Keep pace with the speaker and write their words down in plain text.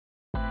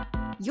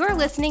You're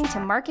listening to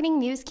Marketing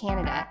News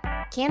Canada,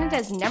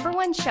 Canada's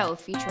 #1 show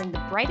featuring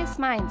the brightest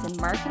minds in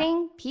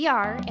marketing,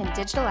 PR, and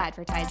digital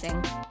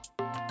advertising.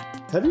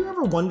 Have you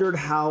ever wondered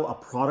how a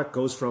product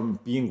goes from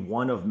being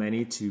one of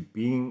many to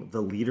being the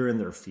leader in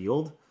their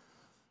field?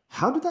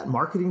 How did that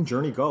marketing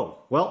journey go?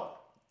 Well,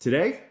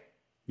 today,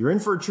 you're in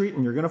for a treat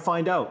and you're going to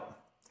find out.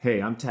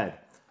 Hey, I'm Ted,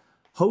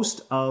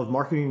 host of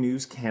Marketing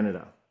News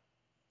Canada,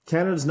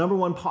 Canada's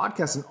 #1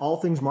 podcast in all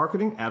things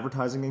marketing,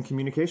 advertising, and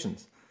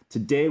communications.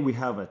 Today, we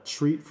have a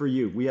treat for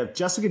you. We have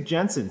Jessica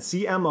Jensen,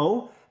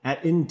 CMO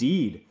at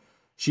Indeed.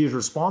 She is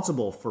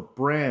responsible for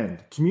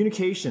brand,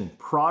 communication,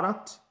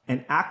 product,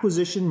 and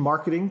acquisition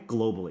marketing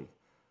globally.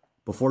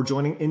 Before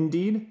joining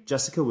Indeed,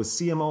 Jessica was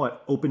CMO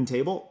at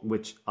OpenTable,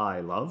 which I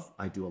love.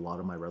 I do a lot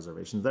of my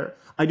reservations there.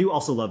 I do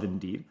also love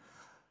Indeed.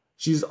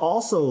 She's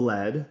also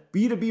led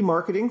B2B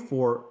marketing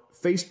for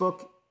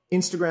Facebook,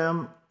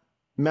 Instagram,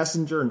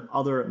 Messenger, and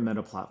other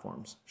meta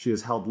platforms. She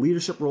has held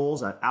leadership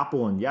roles at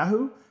Apple and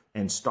Yahoo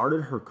and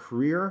started her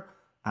career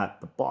at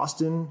the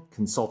Boston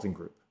Consulting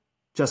Group.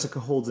 Jessica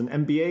holds an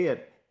MBA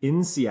at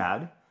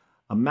INSEAD,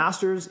 a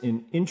master's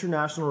in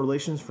international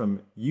relations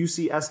from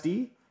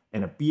UCSD,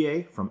 and a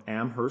BA from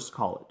Amherst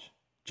College.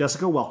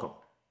 Jessica, welcome.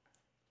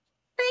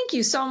 Thank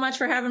you so much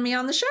for having me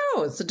on the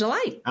show. It's a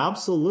delight.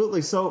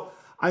 Absolutely. So,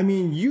 I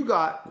mean, you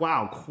got,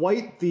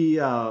 quite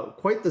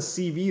the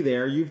CV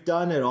there. You've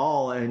done it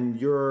all, and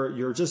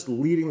you're just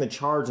leading the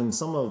charge in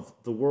some of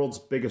the world's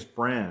biggest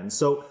brands.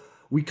 So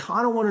we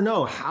kind of want to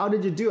know, how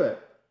did you do it?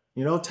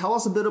 You know, tell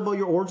us a bit about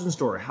your origin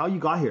story, how you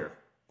got here.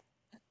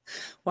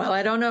 Well,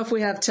 I don't know if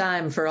we have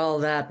time for all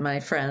that,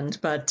 my friend,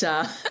 but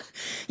so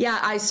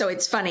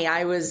it's funny.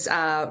 I was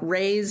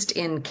raised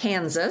in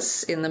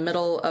Kansas in the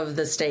middle of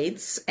the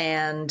States,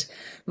 and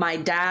my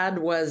dad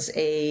was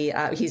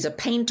he's a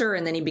painter,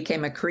 and then he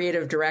became a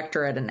creative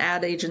director at an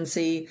ad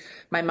agency.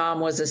 My mom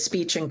was a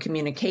speech and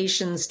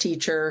communications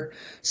teacher.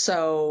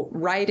 So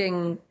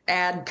writing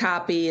ad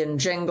copy and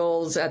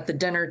jingles at the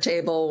dinner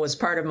table was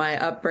part of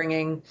my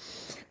upbringing.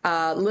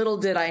 Little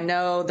did I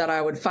know that I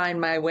would find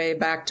my way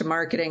back to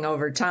marketing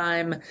over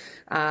time.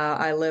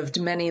 I lived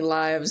many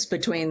lives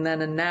between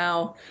then and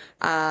now.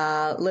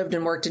 Lived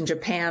and worked in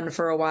Japan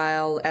for a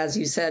while. As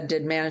you said,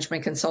 did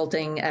management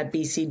consulting at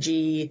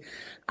BCG.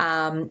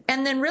 And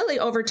then really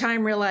over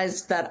time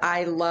realized that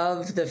I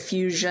love the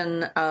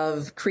fusion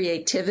of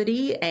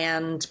creativity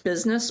and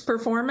business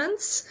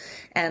performance.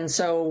 And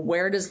so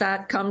where does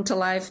that come to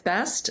life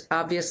best?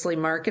 Obviously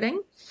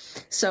marketing.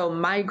 So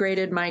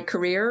migrated my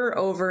career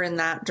over in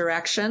that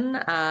direction,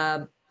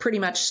 pretty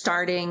much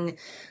starting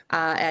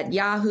at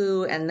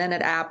Yahoo and then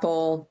at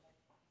Apple.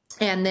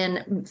 And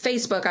then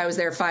Facebook, I was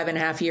there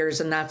 5.5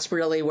 years, and that's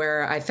really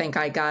where I think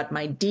I got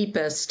my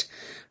deepest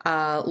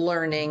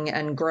learning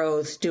and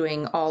growth,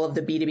 doing all of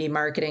the B2B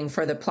marketing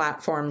for the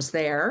platforms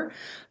there.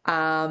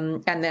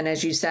 And then,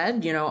 as you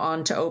said,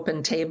 on to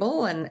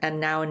OpenTable and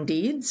now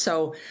Indeed.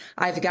 So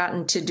I've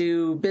gotten to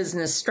do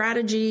business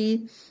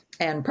strategy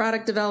and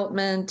product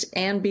development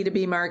and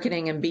B2B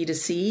marketing and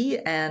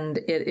B2C. And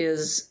it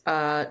is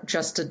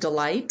just a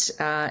delight.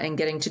 And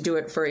getting to do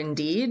it for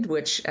Indeed,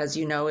 which, as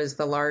you know, is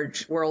the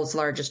world's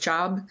largest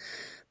job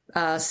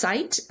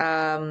site,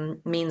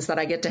 means that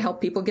I get to help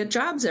people get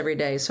jobs every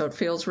day. So it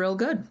feels real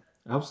good.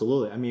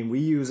 Absolutely. I mean, we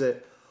use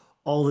it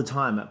all the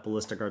time at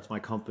Ballistic Arts, my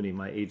company,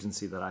 my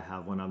agency that I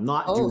have when I'm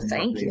not doing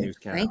Marketing News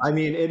Canada. I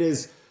mean, it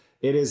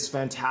is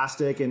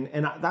fantastic. And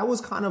that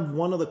was kind of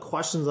one of the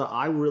questions that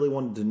I really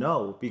wanted to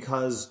know,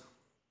 because,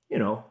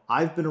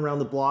 I've been around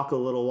the block a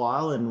little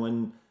while. And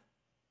when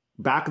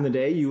back in the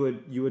day, you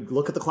would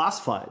look at the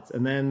classifieds,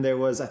 and then there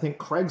was, I think,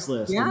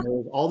 Craigslist, and there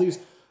was all these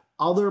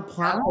other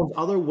platforms,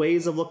 other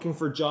ways of looking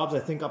for jobs. I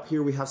think up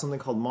here we have something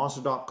called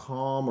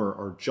monster.com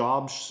or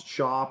Job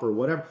Shop or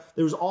whatever.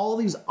 There was all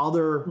these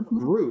other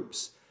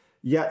groups.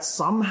 Yet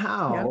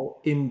somehow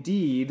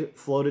Indeed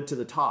floated to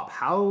the top.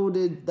 How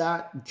did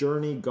that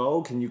journey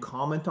go? Can you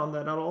comment on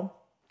that at all?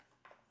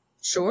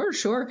 Sure.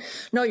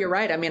 No, you're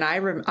right. I mean, I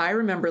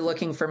remember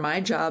looking for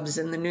my jobs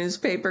in the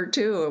newspaper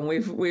too, and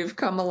we've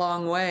come a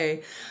long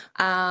way.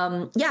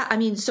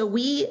 So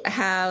we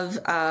have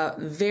a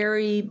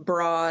very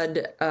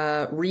broad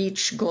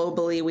reach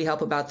globally. We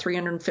help about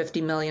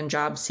 350 million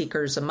job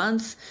seekers a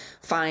month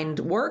find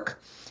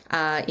work.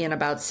 In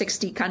about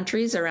 60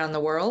 countries around the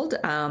world.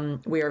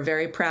 We are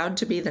very proud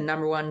to be the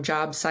 #1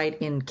 job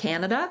site in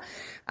Canada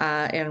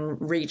and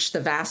reach the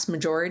vast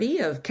majority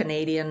of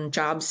Canadian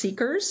job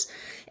seekers.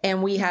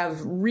 And we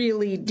have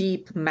really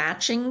deep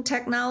matching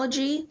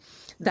technology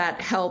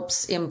that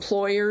helps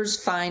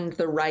employers find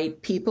the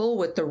right people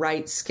with the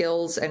right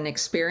skills and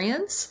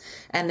experience,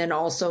 and then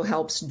also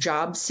helps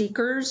job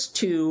seekers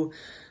to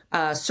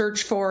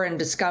search for and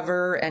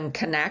discover and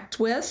connect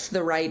with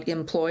the right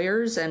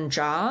employers and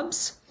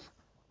jobs.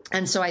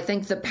 And so I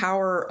think the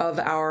power of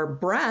our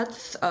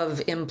breadth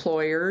of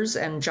employers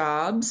and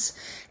jobs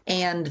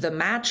and the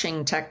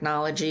matching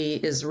technology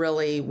is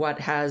really what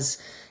has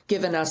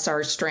given us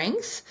our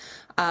strength.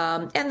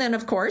 And then,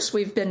 of course,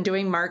 we've been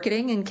doing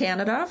marketing in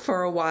Canada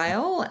for a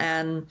while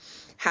and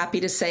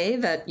happy to say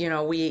that,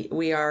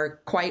 we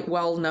are quite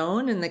well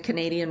known in the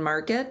Canadian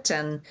market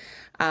and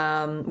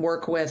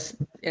work with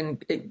a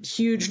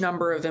huge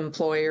number of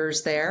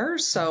employers there.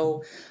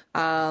 So,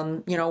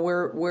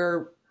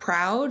 we're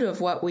proud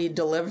of what we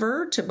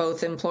deliver to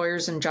both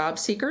employers and job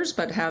seekers,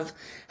 but have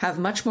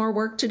much more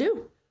work to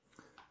do.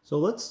 So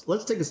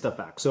let's take a step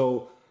back.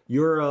 So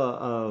you're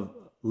a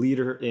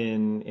leader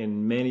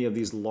in many of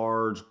these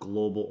large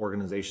global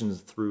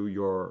organizations through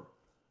your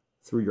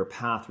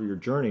path, through your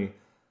journey.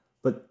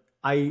 But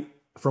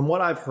from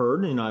what I've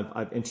heard,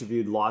 I've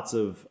interviewed lots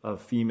of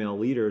female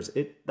leaders.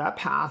 That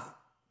path,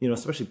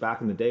 especially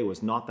back in the day,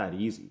 was not that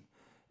easy.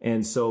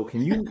 And so,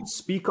 can you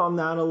speak on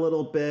that a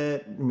little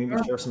bit? Maybe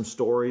share some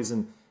stories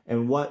and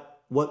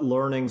what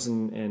learnings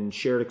and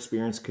shared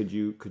experience could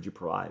you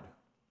provide?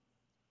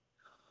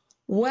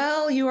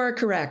 Well, you are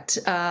correct.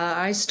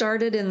 I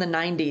started in the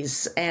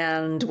 90s,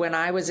 and when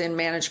I was in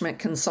management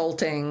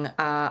consulting,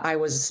 I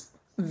was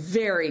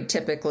very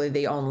typically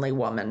the only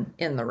woman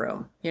in the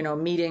room,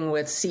 meeting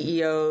with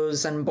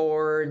CEOs and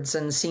boards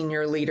and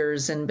senior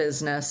leaders in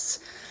business.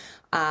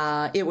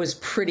 It was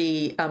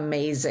pretty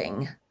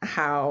amazing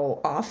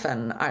how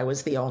often I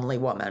was the only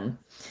woman.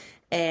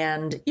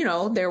 And,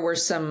 there were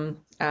some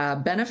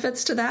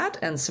benefits to that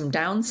and some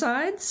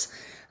downsides.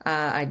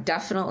 I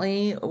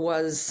definitely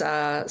was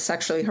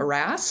sexually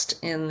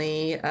harassed in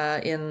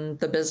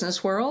the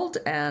business world,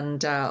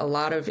 and a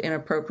lot of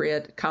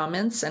inappropriate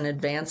comments and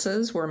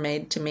advances were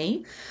made to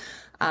me.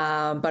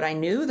 But I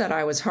knew that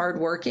I was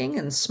hardworking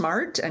and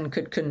smart and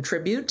could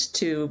contribute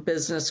to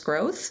business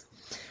growth.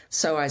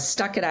 So I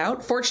stuck it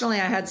out.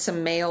 Fortunately, I had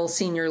some male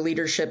senior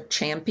leadership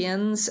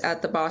champions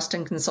at the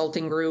Boston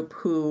Consulting Group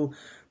who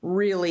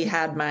really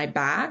had my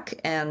back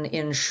and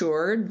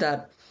ensured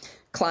that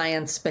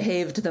clients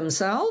behaved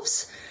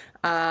themselves.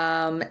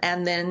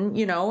 And then,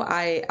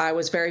 I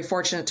was very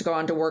fortunate to go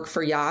on to work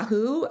for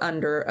Yahoo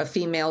under a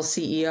female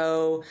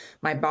CEO.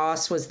 My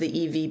boss was the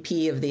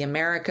EVP of the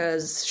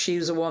Americas. She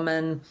was a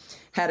woman.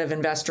 Head of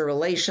investor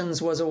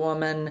relations was a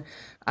woman.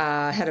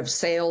 Head of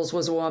sales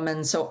was a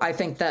woman. So I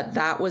think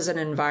that was an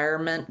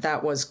environment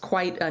that was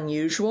quite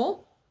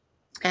unusual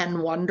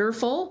and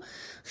wonderful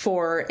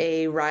for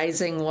a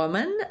rising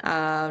woman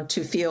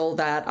to feel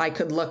that I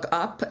could look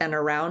up and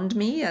around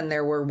me and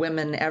there were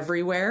women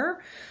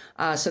everywhere.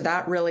 So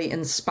that really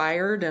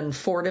inspired and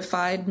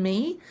fortified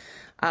me.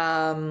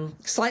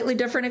 Slightly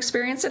different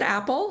experience at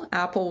Apple.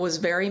 Apple was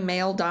very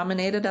male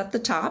dominated at the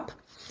top.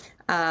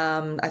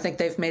 I think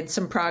they've made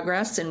some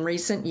progress in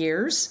recent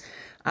years.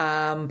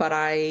 But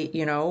I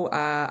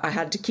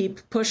had to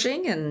keep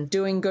pushing and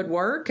doing good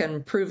work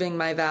and proving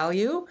my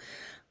value.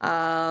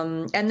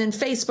 And then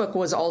Facebook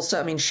was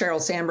also,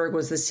 Sheryl Sandberg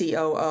was the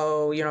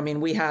COO,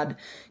 we had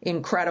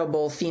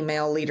incredible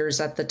female leaders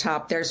at the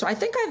top there. So I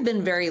think I've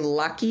been very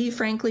lucky,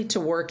 frankly, to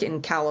work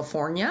in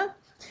California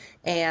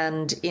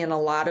and in a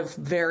lot of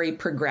very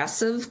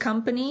progressive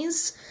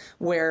companies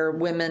where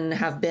women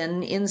have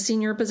been in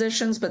senior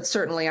positions. But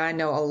certainly I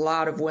know a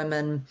lot of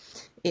women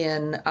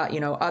in,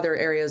 other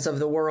areas of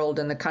the world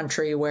and the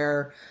country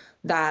where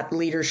that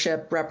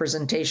leadership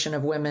representation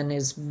of women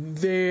is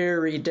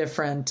very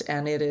different,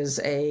 and it is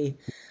a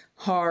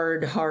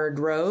hard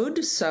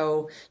road.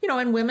 So,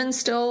 and women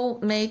still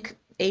make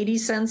 80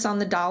 cents on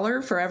the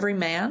dollar for every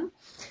man.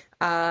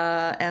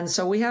 And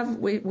so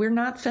we're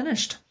not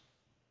finished.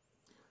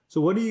 So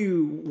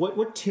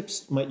what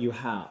tips might you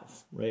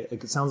have, right?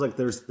 Like, it sounds like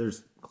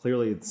there's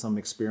clearly some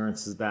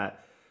experiences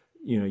that,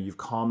 you've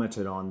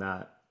commented on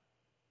that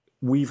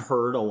we've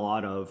heard a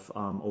lot of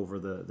over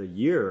the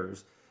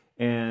years.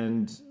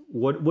 And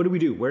what do we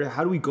do?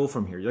 How do we go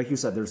from here? Like you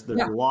said, there's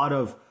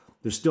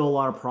still a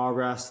lot of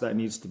progress that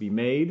needs to be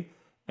made.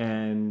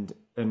 And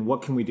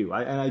what can we do?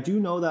 I do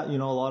know that,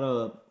 a lot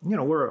of,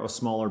 we're a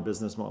smaller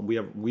business.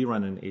 We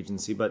run an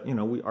agency, but,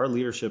 our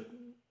leadership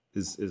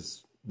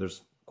is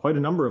there's quite a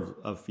number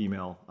of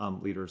female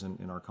leaders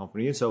in our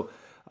company. And so,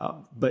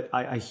 but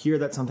I hear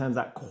that sometimes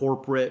that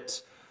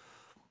corporate,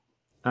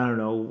 I don't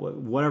know,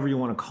 whatever you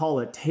want to call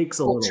it, takes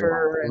a little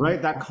while,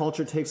 right? That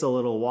culture takes a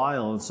little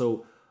while. And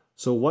so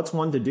what's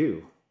one to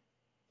do?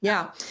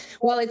 Yeah,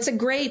 well, it's a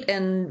great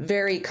and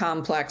very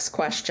complex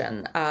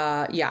question.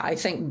 I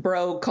think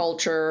bro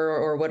culture,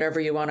 or whatever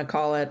you want to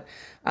call it,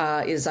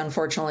 is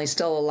unfortunately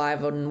still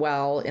alive and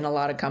well in a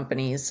lot of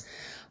companies.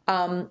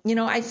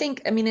 I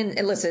think,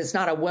 listen, it's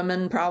not a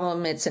women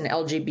problem. It's an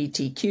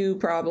LGBTQ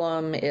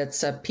problem.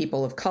 It's a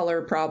people of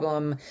color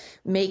problem.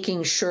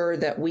 Making sure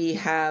that we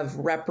have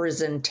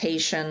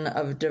representation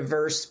of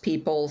diverse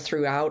people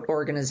throughout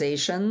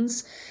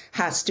organizations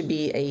has to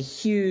be a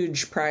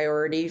huge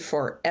priority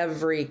for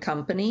every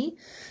company.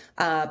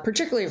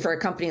 Particularly for a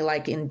company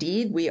like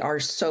Indeed, we are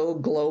so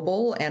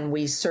global and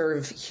we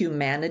serve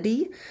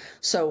humanity.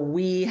 So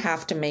we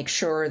have to make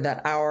sure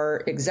that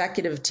our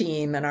executive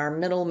team and our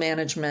middle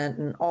management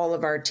and all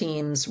of our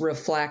teams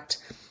reflect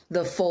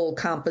the full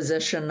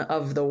composition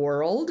of the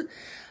world.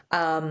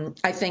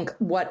 I think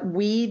what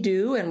we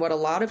do and what a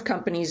lot of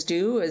companies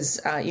do is,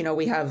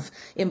 we have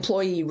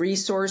employee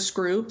resource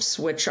groups,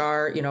 which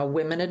are,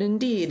 women at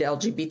Indeed,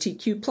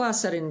 LGBTQ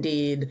plus at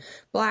Indeed,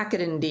 Black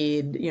at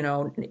Indeed,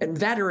 and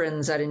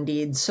veterans at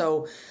Indeed.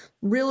 So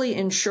really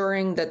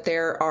ensuring that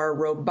there are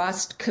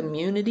robust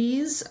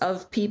communities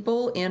of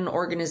people in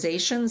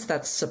organizations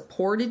that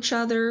support each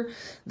other,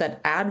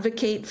 that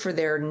advocate for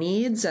their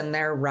needs and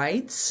their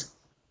rights.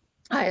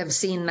 I have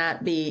seen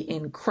that be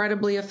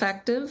incredibly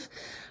effective.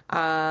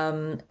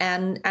 And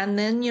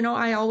then,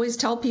 I always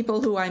tell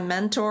people who I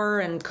mentor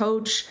and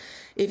coach,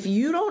 if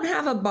you don't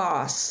have a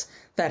boss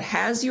that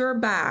has your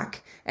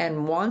back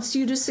and wants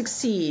you to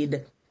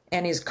succeed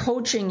and is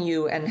coaching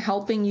you and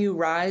helping you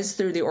rise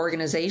through the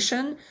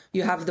organization,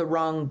 you have the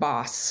wrong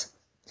boss.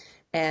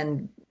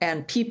 And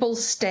people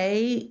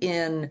stay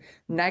in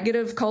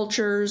negative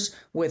cultures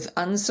with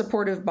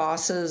unsupportive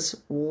bosses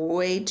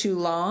way too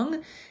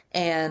long.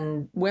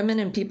 And women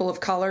and people of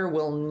color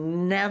will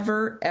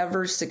never,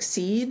 ever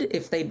succeed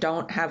if they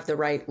don't have the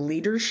right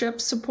leadership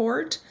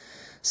support.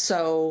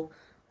 So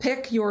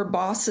pick your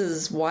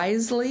bosses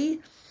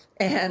wisely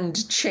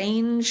and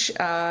change,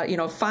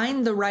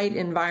 find the right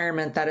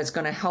environment that is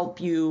going to help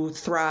you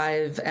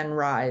thrive and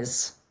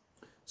rise.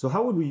 So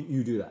how would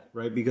you do that,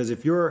 right? Because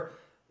if you're,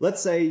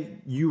 let's say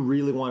you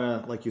really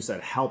want to, like you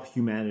said, help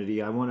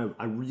humanity. I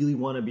really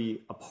want to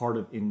be a part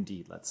of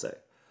Indeed, let's say.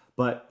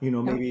 But,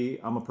 maybe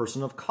I'm a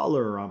person of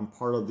color, I'm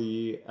part of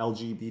the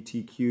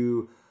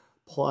LGBTQ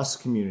plus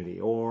community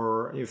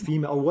or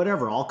female or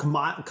whatever, all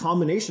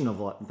combination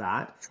of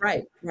that.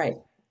 Right.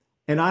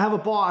 And I have a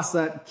boss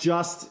that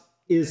just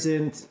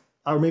isn't,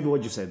 or maybe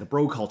what'd you say, the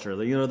bro culture,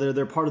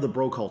 they're part of the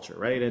bro culture,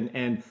 right?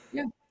 And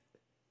yeah.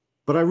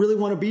 But I really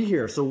want to be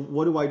here. So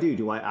what do I do?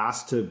 Do I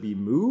ask to be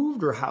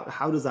moved or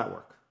how does that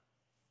work?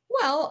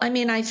 Well, I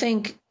mean, I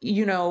think,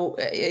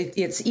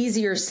 it's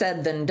easier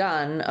said than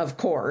done, of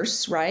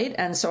course, right?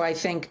 And so I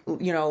think,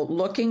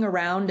 looking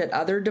around at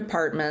other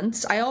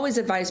departments, I always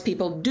advise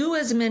people do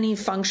as many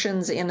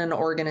functions in an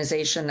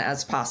organization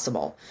as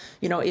possible.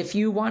 If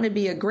you want to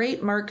be a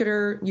great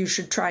marketer, you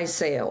should try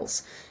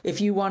sales.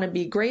 If you want to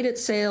be great at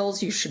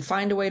sales, you should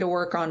find a way to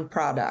work on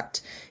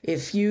product.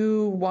 If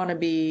you want to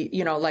be,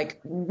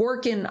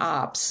 work in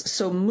ops.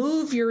 So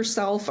move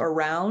yourself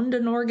around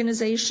an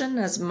organization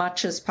as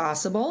much as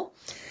possible.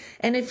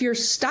 And if you're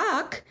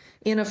stuck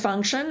in a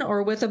function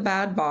or with a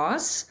bad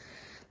boss,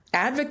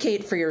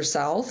 advocate for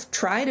yourself,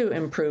 try to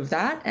improve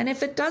that. And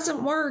if it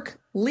doesn't work,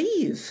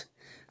 leave.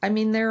 I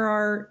mean, there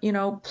are,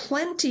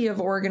 plenty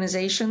of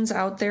organizations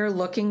out there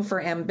looking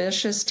for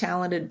ambitious,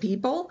 talented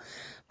people.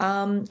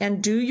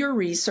 And do your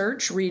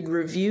research, read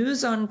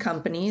reviews on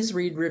companies,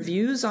 read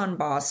reviews on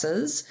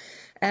bosses,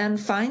 and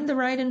find the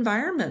right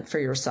environment for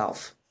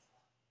yourself.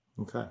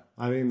 Okay.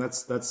 I mean,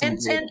 that's and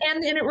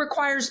it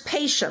requires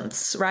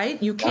patience,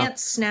 right? You can't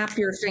snap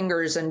your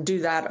fingers and do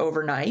that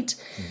overnight.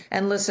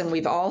 And listen,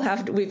 we've all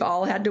had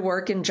to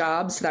work in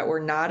jobs that were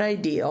not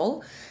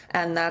ideal,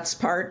 and that's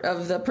part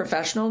of the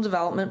professional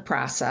development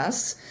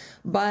process.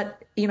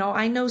 But,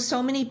 I know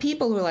so many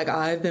people who are like,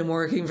 I've been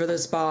working for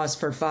this boss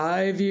for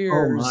 5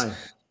 years,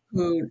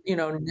 who,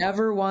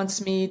 never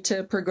wants me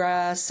to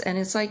progress. And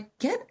it's like,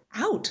 get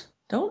out.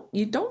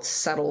 Don't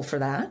settle for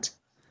that.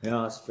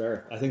 Yeah, that's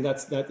fair. I think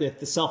that's the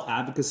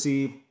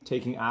self-advocacy,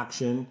 taking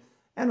action,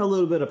 and a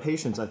little bit of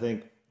patience, I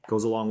think,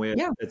 goes a long way.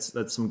 Yeah.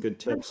 That's some good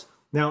tips.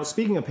 Now,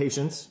 speaking of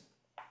patience,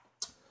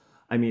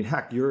 I mean,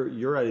 heck,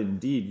 you're at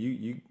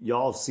Indeed.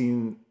 Y'all have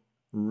seen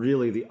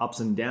really the ups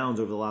and downs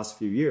over the last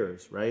few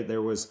years, right?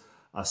 There was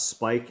a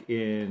spike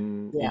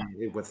from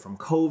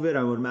COVID.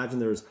 I would imagine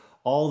there's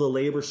all the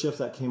labor shift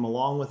that came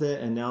along with it,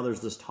 and now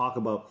there's this talk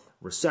about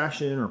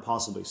recession or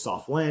possibly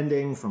soft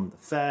landing from the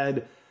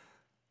Fed.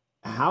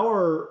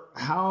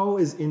 How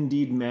is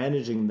Indeed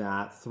managing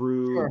that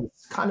through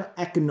kind of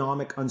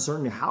economic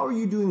uncertainty? How are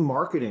you doing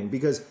marketing?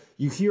 Because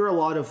you hear a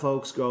lot of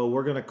folks go,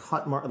 "We're going to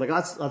cut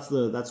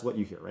that's what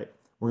you hear, right?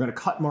 We're going to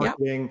cut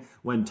marketing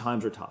when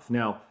times are tough."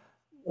 Now,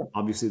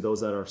 obviously,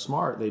 those that are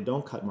smart, they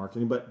don't cut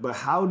marketing. But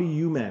how do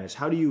you manage?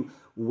 How do you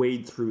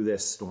wade through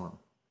this storm?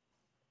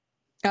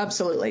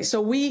 Absolutely. So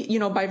we,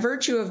 by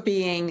virtue of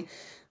being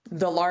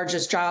the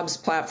largest jobs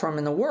platform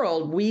in the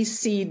world, we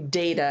see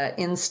data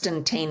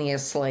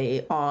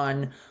instantaneously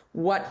on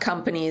what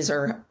companies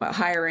are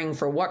hiring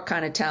for what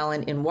kind of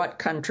talent in what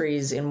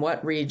countries, in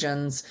what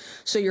regions.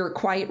 So you're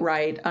quite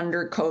right.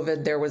 Under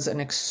COVID, there was an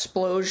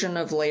explosion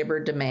of labor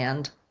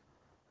demand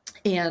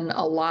in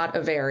a lot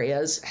of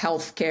areas: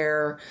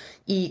 healthcare,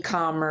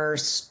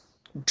 e-commerce,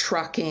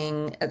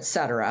 trucking,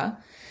 etc.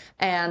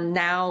 And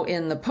now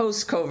in the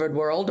post-COVID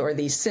world, or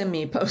the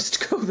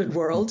semi-post-COVID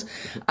world,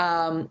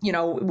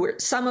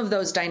 some of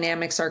those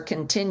dynamics are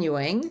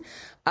continuing.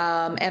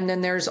 And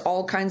then there's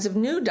all kinds of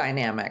new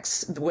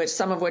dynamics,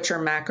 some of which are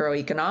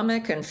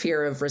macroeconomic and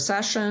fear of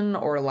recession,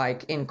 or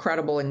like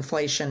incredible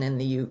inflation in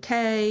the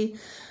UK,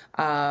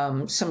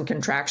 some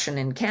contraction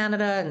in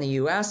Canada and the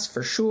US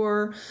for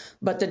sure.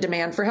 But the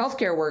demand for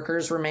healthcare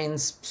workers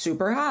remains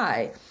super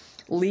high.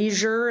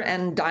 leisure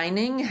and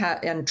dining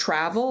and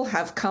travel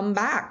have come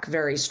back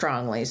very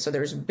strongly. So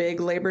there's big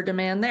labor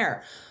demand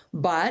there.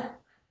 But,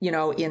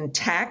 in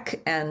tech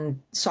and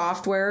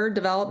software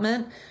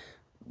development,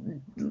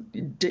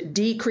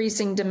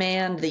 decreasing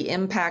demand, the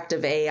impact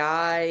of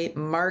AI,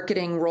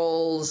 marketing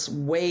roles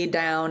way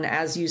down.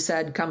 As you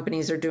said,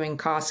 companies are doing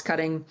cost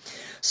cutting.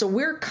 So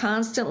we're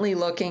constantly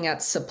looking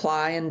at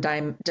supply and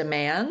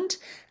demand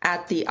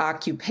at the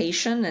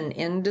occupation and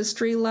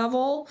industry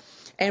level.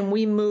 And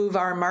we move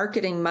our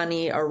marketing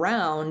money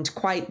around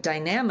quite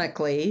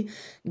dynamically,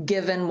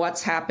 given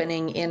what's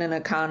happening in an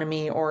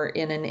economy or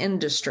in an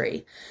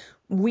industry.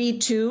 We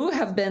too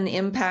have been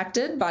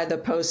impacted by the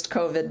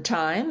post-COVID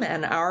time,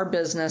 and our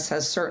business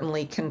has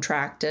certainly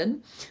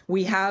contracted.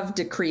 We have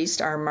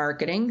decreased our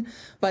marketing,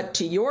 but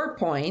to your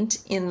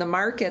point, in the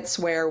markets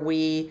where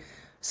we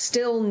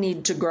still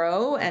need to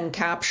grow and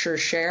capture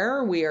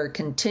share, we are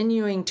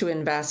continuing to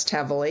invest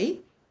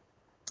heavily.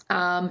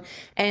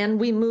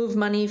 And we move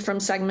money from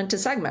segment to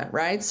segment,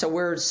 right? So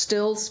we're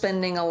still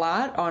spending a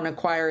lot on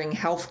acquiring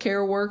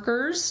healthcare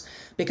workers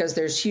because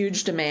there's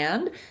huge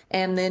demand,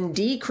 and then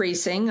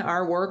decreasing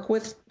our work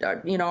with,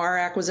 our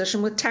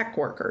acquisition with tech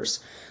workers.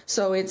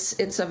 So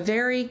it's a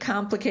very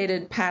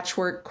complicated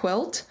patchwork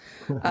quilt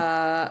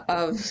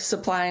of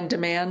supply and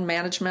demand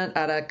management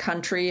at a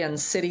country and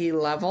city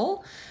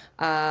level,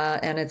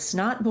 and it's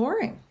not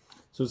boring.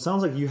 So it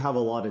sounds like you have a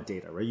lot of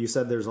data, right? You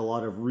said there's a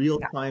lot of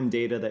real-time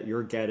data that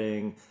you're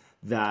getting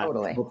that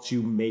helps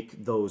you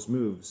make those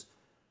moves.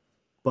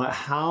 But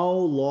how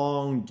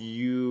long do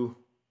you,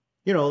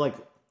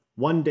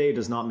 one day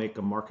does not make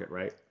a market,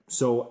 right?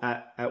 So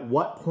at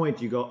what point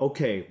do you go,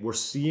 okay, we're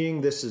seeing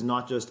this is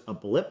not just a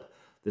blip,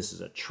 this is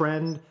a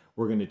trend,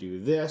 we're going to do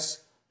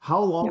this.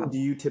 How long do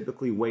you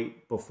typically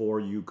wait before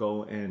you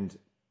go and,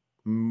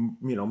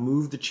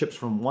 move the chips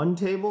from one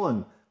table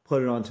and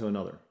put it onto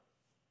another?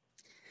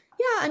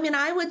 Yeah,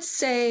 I would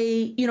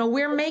say,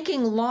 we're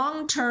making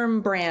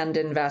long-term brand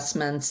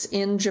investments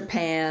in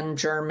Japan,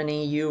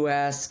 Germany,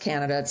 US,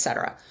 Canada, et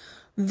cetera.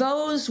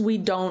 Those we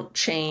don't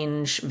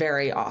change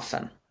very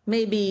often,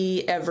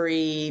 maybe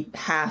every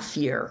half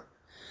year.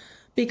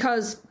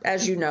 Because,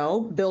 as you know,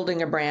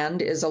 building a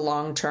brand is a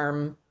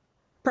long-term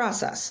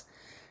process.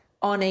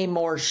 On a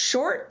more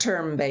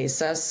short-term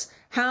basis,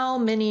 how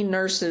many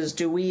nurses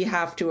do we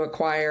have to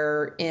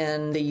acquire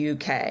in the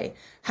UK?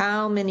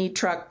 How many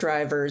truck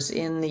drivers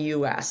in the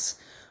US?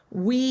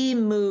 We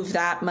move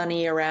that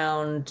money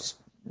around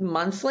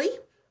monthly.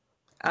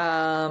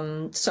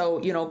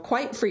 So,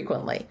 quite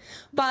frequently.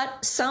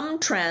 But some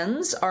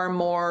trends are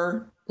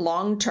more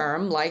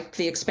long-term, like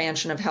the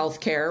expansion of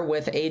healthcare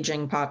with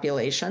aging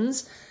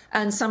populations,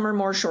 and some are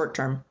more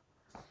short-term.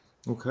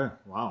 Okay.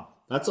 Wow.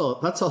 That's a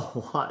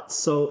lot.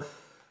 So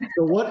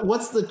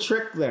what's the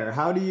trick there?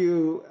 How do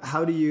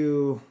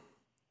you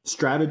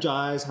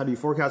strategize? How do you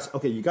forecast?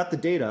 Okay, you got the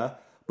data,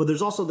 but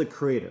there's also the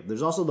creative.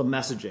 There's also the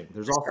messaging.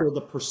 There's also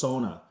the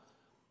persona.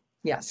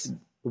 Yes.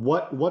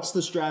 What's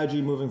the strategy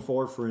moving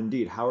forward for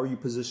Indeed? How are you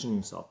positioning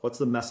yourself? What's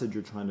the message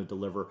you're trying to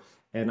deliver?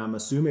 And I'm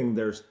assuming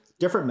there's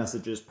different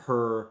messages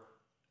per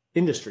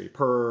industry,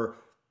 per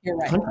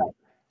country.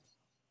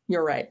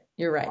 You're right.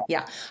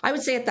 Yeah. I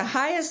would say at the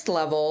highest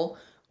level,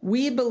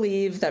 we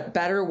believe that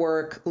better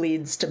work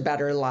leads to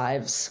better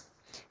lives.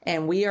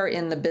 And we are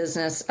in the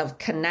business of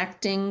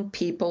connecting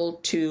people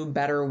to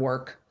better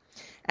work.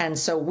 And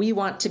so we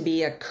want to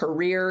be a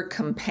career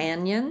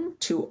companion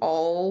to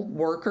all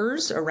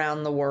workers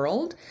around the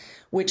world,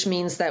 which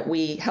means that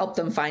we help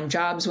them find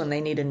jobs when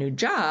they need a new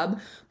job,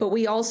 but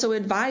we also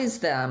advise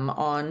them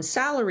on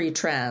salary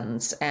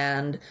trends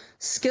and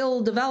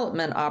skill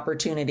development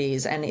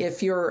opportunities. And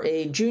if you're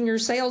a junior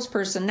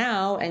salesperson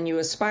now and you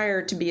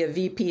aspire to be a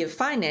VP of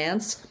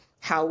finance,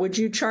 how would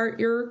you chart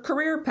your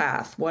career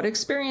path? What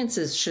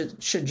experiences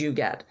should you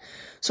get?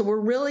 So we're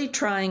really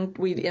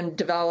we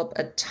develop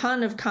a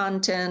ton of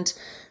content,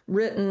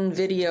 written,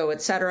 video,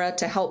 et cetera,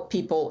 to help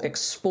people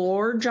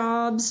explore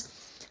jobs,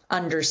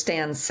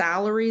 understand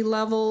salary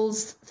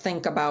levels,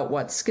 think about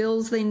what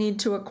skills they need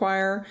to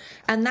acquire.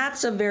 And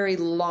that's a very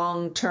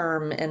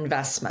long-term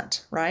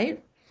investment,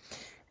 right?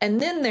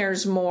 And then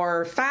there's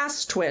more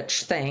fast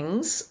twitch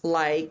things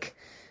like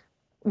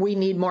we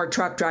need more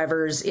truck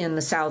drivers in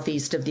the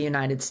southeast of the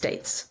United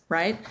States,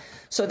 right?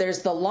 So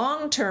there's the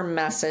long-term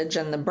message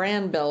and the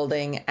brand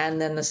building, and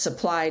then the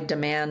supply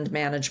demand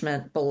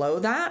management below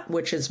that,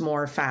 which is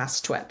more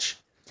fast twitch.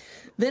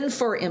 Then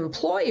for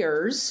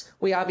employers,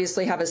 we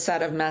obviously have a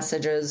set of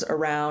messages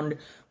around,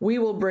 we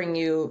will bring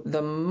you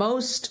the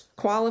most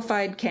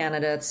qualified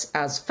candidates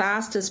as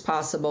fast as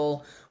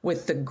possible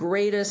with the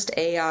greatest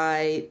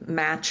AI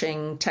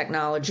matching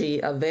technology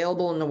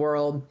available in the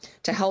world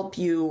to help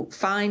you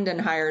find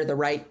and hire the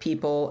right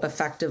people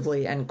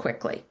effectively and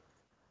quickly.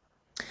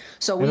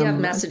 So we have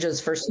messages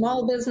for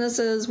small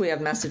businesses, we have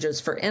messages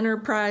for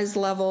enterprise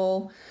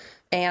level,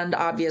 and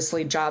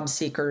obviously job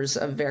seekers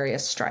of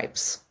various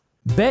stripes.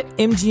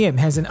 BetMGM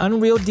has an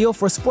unreal deal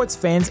for sports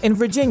fans in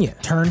Virginia.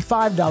 Turn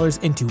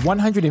 $5 into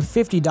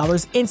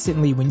 $150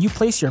 instantly when you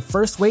place your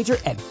first wager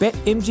at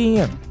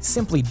BetMGM.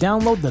 Simply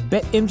download the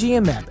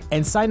BetMGM app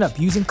and sign up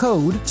using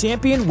code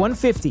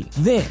Champion150.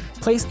 Then,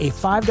 place a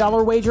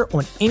 $5 wager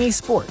on any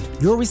sport.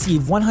 You'll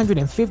receive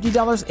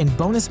 $150 in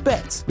bonus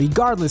bets,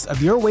 regardless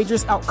of your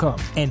wager's outcome.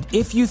 And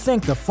if you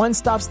think the fun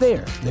stops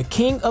there, the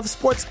King of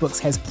Sportsbooks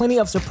has plenty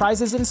of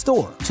surprises in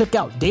store. Check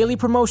out daily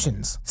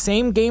promotions,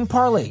 same-game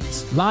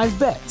parlays, live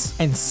bets,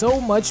 and so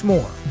much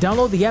more.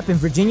 Download the app in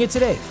Virginia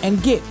today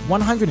and get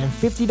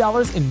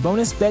 $150 in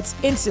bonus bets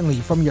instantly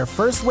from your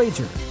first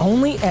wager.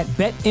 Only at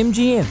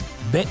BetMGM.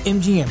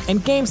 BetMGM and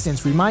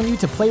GameSense remind you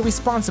to play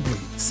responsibly.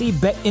 See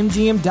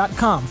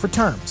BetMGM.com for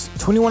terms.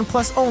 21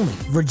 plus only.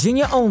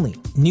 Virginia only.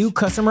 New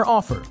customer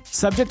offer.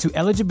 Subject to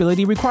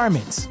eligibility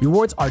requirements.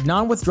 Rewards are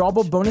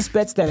non-withdrawable bonus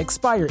bets that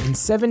expire in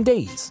 7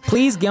 days.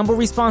 Please gamble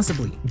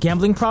responsibly.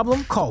 Gambling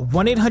problem? Call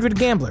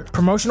 1-800-GAMBLER.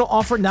 Promotional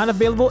offer not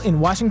available in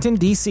Washington,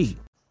 D.C.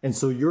 And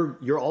so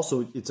you're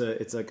also it's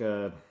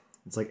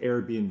like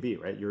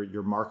Airbnb, right?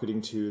 You're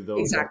marketing to those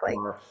Exactly. that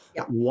are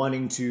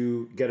wanting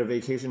to get a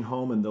vacation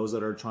home and those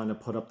that are trying to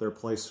put up their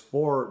place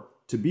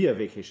to be a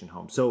vacation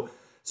home. So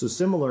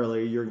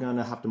similarly, you're going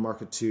to have to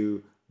market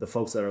to the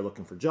folks that are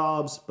looking for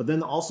jobs, but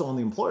then also on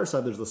the employer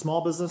side, there's the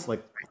small business,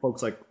 like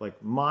folks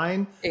like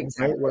mine,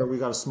 Exactly. right? Where we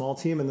got a small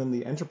team, and then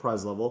the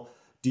enterprise level.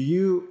 Do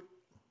you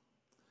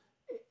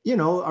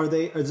know,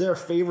 is there a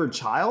favored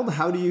child?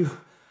 How do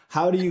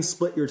you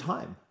split your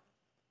time?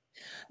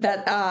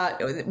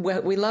 That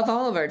we love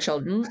all of our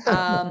children.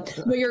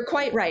 But you're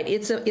quite right.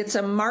 It's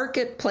a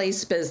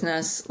marketplace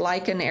business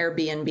like an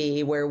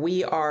Airbnb where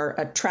we are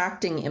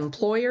attracting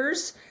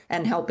employers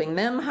and helping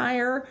them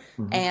hire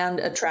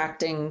and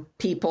attracting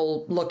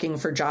people looking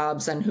for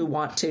jobs and who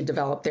want to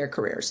develop their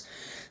careers.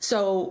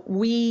 So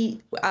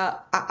really,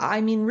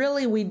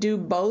 we do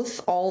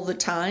both all the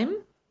time.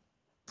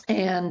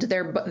 And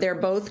they're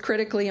both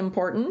critically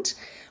important.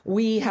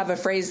 We have a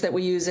phrase that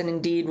we use in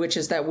Indeed, which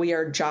is that we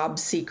are job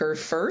seeker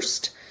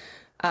first.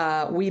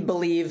 We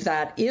believe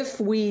that if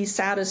we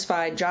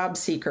satisfy job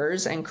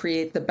seekers and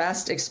create the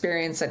best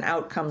experience and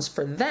outcomes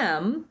for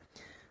them,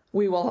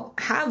 we will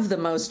have the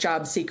most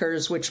job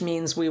seekers, which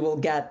means we will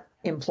get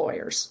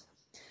employers.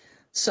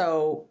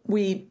 So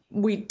we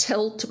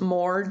tilt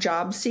more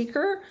job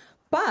seeker,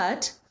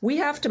 but we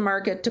have to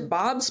market to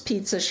Bob's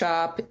Pizza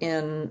Shop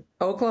in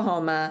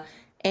Oklahoma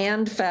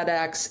and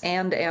FedEx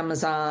and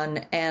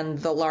Amazon and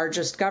the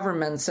largest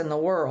governments in the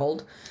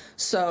world.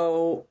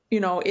 So,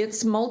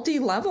 it's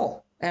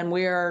multi-level, and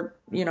we are,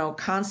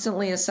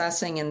 constantly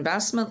assessing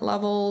investment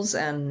levels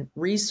and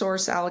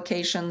resource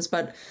allocations,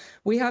 but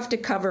we have to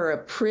cover a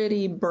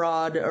pretty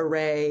broad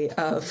array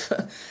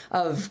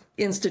of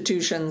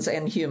institutions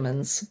and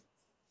humans.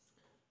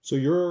 So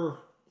your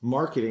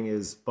marketing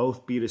is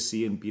both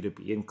B2C and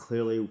B2B, and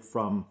clearly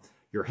from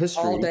your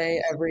history. All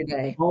day, every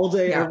day.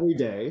 Every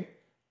day.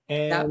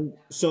 And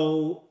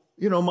so,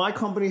 my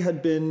company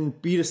had been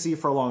B2C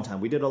for a long time.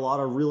 We did a lot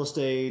of real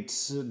estate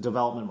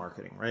development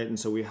marketing, right? And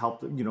so we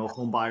helped,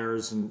 home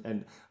buyers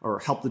or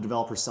help the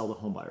developers sell to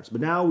home buyers.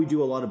 But now we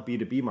do a lot of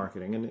B2B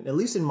marketing. And at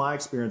least in my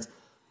experience,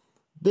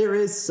 there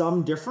is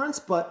some difference,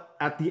 but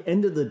at the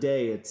end of the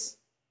day, it's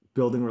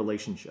building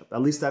relationship.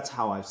 At least that's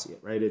how I see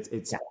it, right?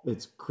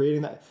 It's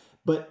creating that.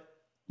 But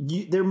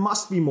there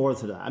must be more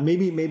to that.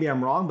 Maybe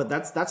I'm wrong, but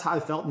that's how I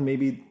felt. And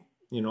maybe,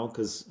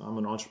 because I'm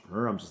an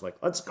entrepreneur, I'm just like,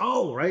 let's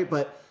go, right?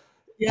 But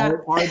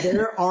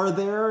are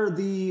there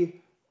the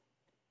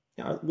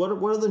what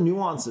are the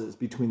nuances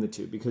between the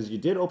two? Because you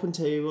did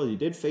OpenTable, you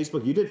did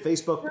Facebook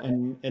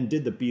and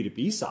did the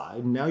B2B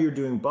side. And now you're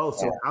doing both.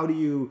 So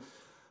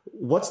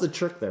what's the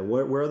trick there?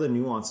 Where are the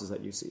nuances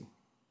that you see?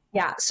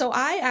 Yeah. So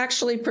I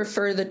actually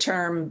prefer the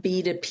term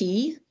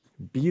B2P,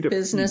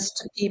 business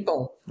to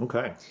people.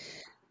 Okay.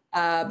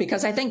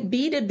 Because I think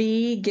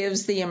B2B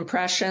gives the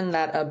impression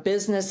that a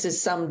business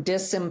is some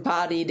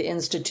disembodied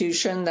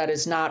institution that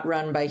is not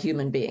run by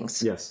human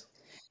beings. Yes.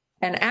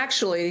 And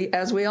actually,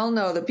 as we all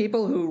know, the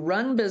people who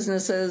run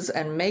businesses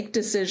and make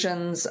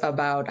decisions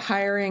about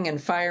hiring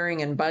and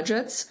firing and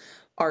budgets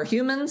are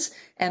humans,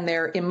 and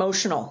they're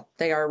emotional.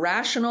 They are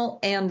rational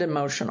and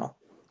emotional.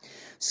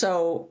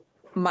 So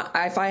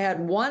if I had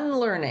one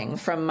learning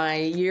from my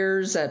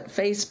years at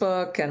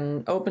Facebook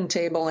and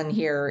OpenTable and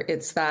here,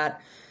 it's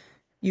that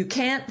you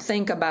can't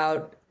think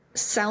about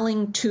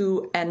selling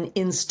to an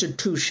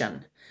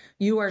institution.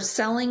 You are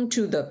selling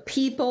to the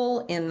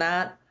people in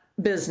that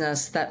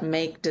business that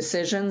make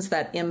decisions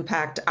that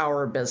impact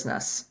our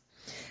business.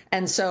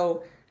 And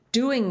so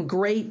doing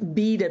great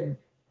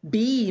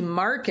B2B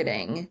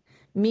marketing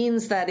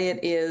means that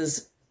it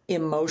is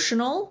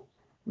emotional,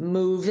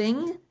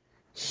 moving,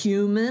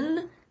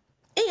 human,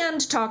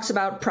 and talks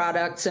about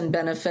products and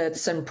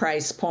benefits and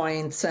price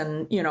points.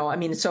 And,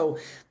 so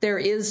there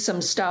is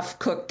some stuff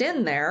cooked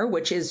in there,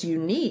 which is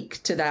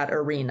unique to that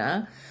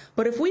arena.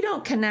 But if we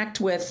don't connect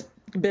with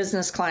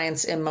business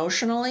clients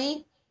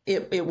emotionally,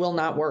 it will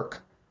not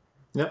work.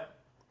 Yep.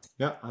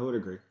 Yeah, I would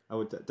agree. I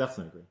would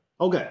definitely agree.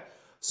 Okay.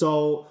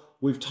 So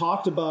we've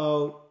talked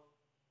about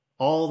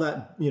all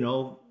that,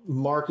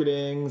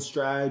 marketing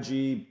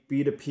strategy,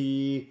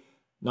 B2P,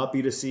 not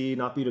B2C,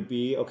 not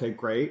B2B. Okay,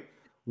 great.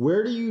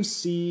 Where do you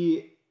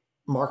see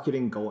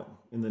marketing going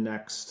in the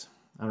next,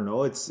 I don't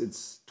know, it's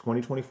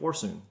 2024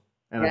 soon.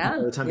 And I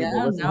think by the time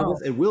people listen to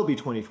this, it will be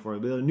 2024,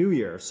 it'll be a new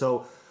year.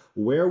 So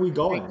where are we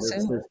going?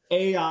 There's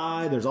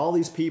AI, there's all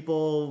these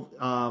people,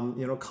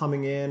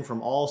 coming in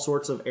from all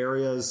sorts of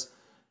areas.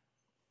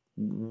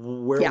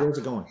 Where's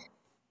it going?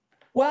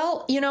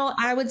 Well,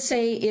 I would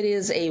say it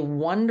is a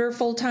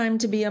wonderful time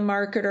to be a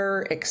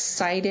marketer,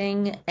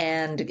 exciting,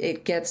 and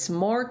it gets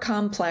more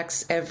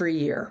complex every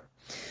year.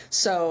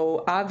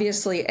 So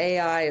obviously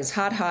AI is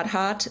hot, hot,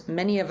 hot.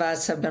 Many of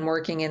us have been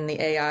working in the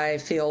AI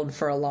field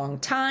for a long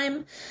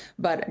time,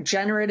 but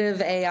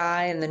generative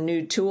AI and the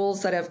new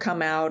tools that have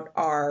come out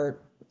are,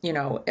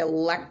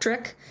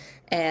 electric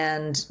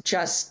and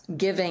just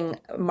giving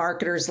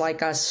marketers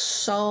like us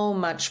so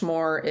much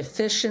more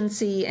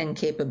efficiency and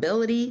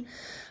capability.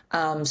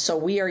 So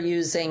we are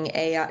using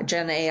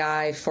Gen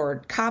AI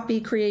for copy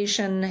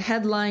creation,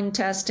 headline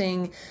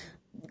testing,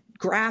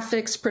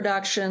 graphics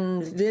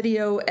production,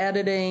 video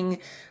editing.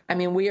 I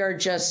mean, we are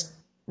just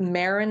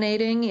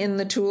marinating in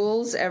the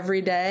tools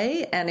every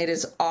day, and it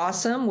is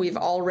awesome. We've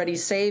already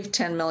saved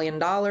 $10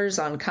 million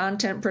on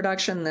content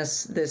production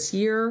this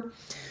year.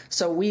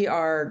 So we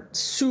are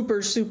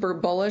super, super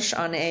bullish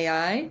on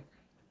AI.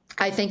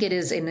 I think it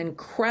is an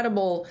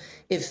incredible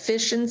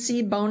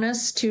efficiency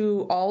bonus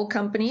to all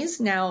companies.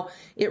 Now,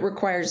 it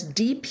requires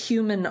deep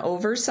human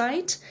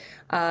oversight,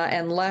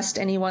 and lest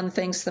anyone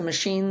thinks the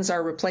machines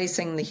are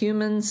replacing the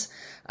humans,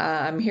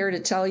 I'm here to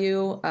tell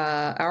you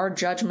our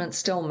judgment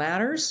still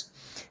matters.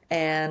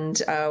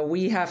 And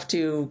we have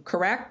to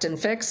correct and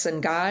fix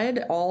and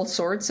guide all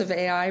sorts of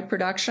AI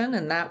production,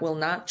 and that will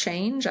not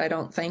change, I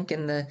don't think,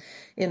 in the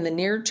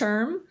near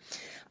term.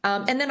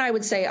 And then I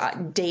would say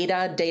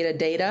data.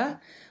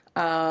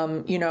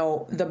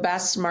 The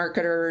best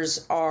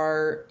marketers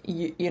are,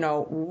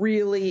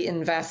 really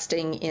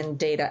investing in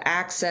data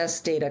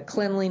access, data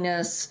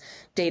cleanliness,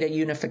 data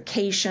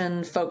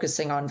unification,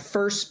 focusing on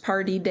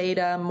first-party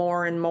data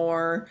more and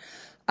more.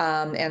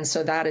 And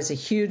so that is a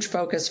huge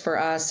focus for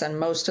us and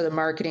most of the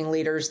marketing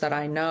leaders that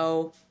I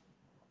know.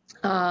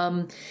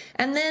 And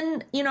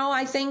then,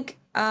 I think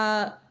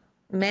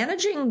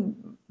managing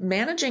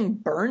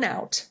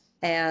burnout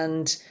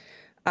and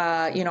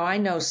I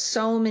know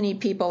so many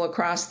people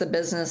across the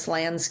business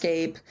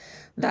landscape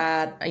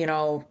that,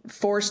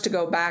 forced to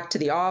go back to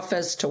the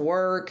office to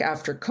work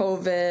after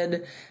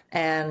COVID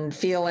and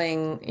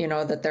feeling,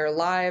 that their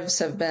lives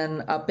have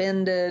been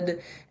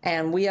upended.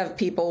 And we have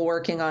people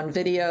working on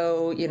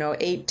video,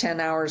 8-10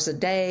 hours a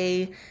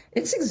day.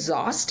 It's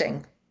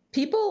exhausting.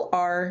 People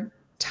are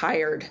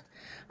tired.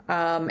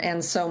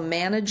 And so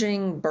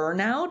managing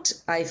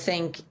burnout, I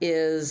think,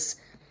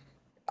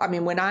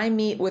 when I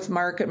meet with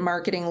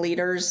marketing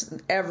leaders,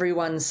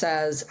 everyone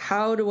says,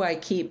 how do I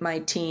keep my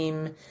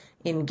team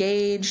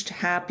engaged,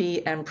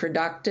 happy, and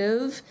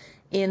productive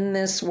in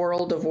this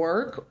world of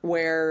work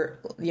where,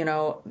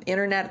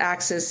 internet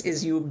access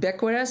is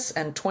ubiquitous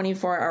and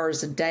 24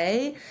 hours a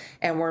day,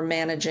 and we're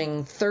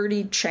managing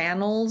 30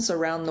 channels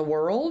around the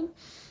world?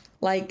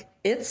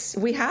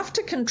 We have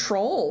to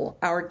control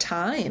our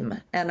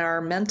time and our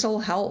mental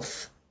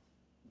health.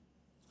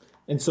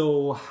 And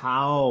so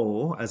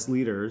how, as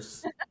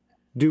leaders,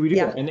 do we do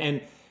that?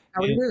 And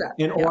how do we do that?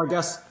 And or I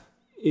guess,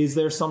 is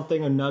there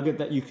a nugget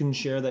that you can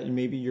share that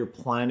maybe you're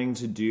planning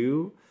to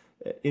do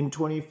in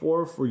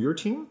 24 for your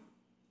team?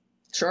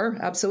 Sure,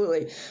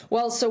 absolutely.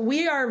 Well, so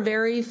we are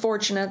very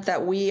fortunate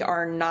that we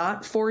are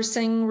not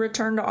forcing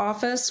return to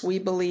office. We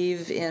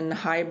believe in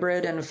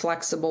hybrid and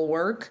flexible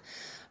work.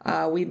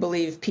 We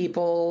believe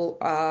people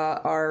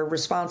are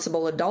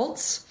responsible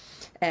adults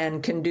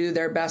and can do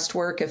their best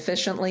work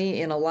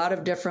efficiently in a lot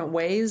of different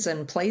ways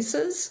and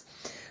places.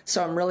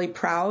 So I'm really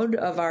proud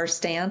of our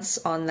stance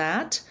on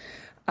that.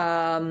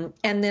 And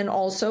then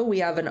also we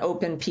have an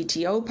open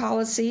PTO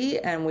policy,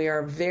 and we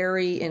are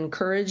very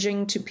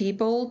encouraging to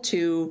people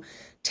to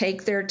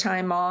take their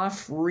time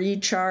off,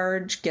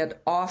 recharge,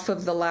 get off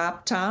of the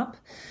laptop.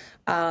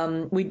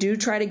 We do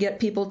try to get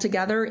people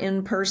together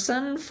in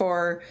person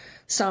for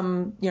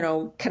some,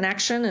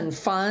 connection and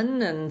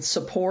fun and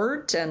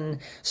support, and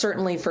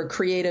certainly for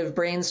creative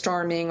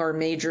brainstorming or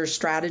major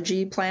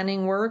strategy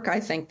planning work. I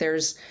think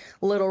there's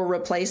little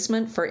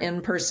replacement for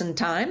in-person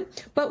time,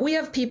 but we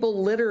have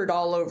people littered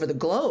all over the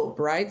globe,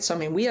 right? So,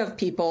 we have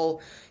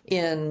people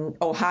in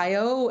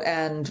Ohio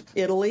and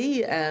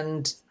Italy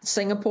and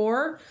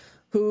Singapore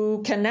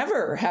who can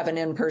never have an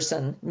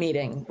in-person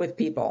meeting with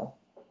people.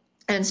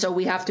 And so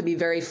we have to be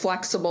very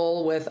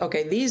flexible with,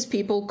 okay, these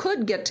people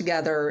could get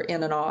together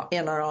in an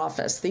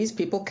office. These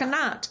people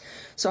cannot.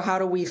 So how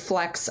do we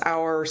flex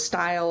our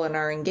style and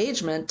our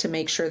engagement to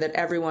make sure that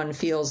everyone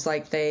feels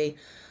like they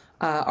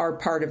are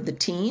part of the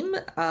team?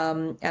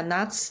 And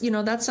that's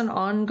an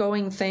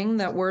ongoing thing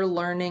that we're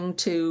learning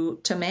to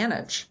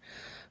manage.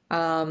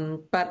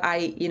 But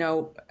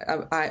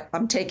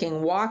I'm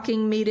taking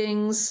walking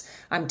meetings.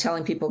 I'm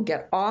telling people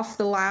get off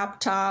the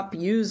laptop,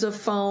 use a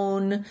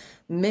phone,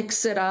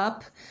 mix it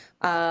up.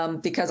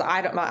 because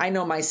I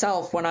know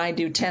myself, when I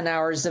do 10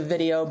 hours of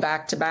video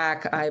back to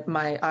back,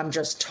 I'm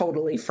just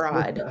totally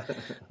fried.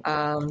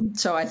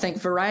 So I think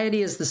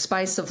variety is the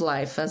spice of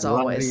life, as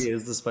always. Variety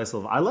is the spice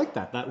of life. I like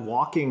that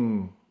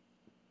walking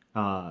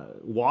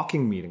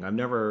meeting.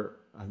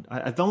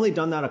 I've only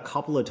done that a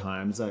couple of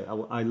times.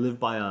 I live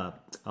by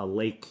a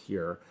lake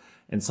here,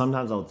 and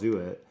sometimes I'll do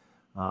it.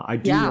 I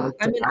do. Yeah. Like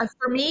I mean,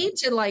 for me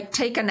to like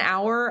take an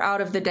hour out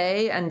of the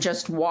day and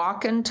just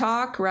walk and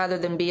talk rather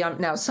than be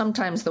on. Now,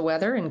 sometimes the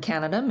weather in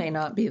Canada may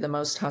not be the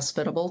most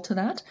hospitable to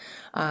that.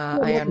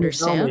 I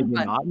understand.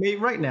 Maybe not. Maybe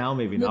right now,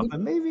 maybe not.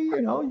 But maybe,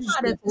 you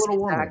just get a little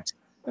warmer.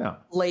 Yeah.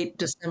 Late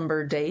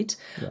December date.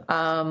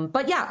 Yeah.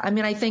 But yeah, I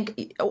mean, I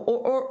think,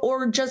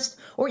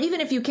 or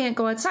even if you can't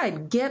go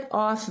outside, get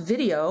off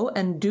video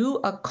and do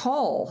a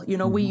call.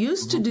 We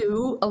used to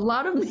do a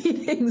lot of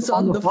meetings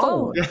on the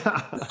phone.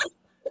 Yeah.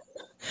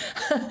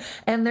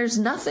 And there's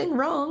nothing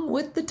wrong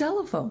with the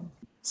telephone.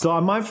 So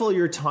I'm mindful of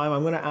your time.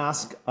 I'm going to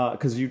ask,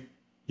 because you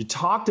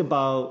talked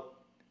about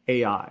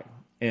AI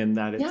and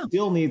that it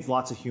still needs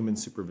lots of human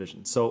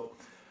supervision. So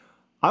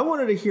I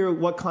wanted to hear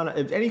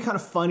any kind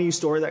of funny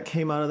story that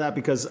came out of that,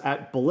 because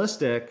at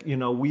Ballistic,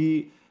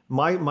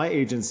 my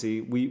agency,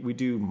 we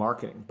do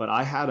marketing, but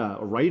I had a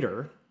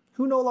writer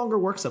who no longer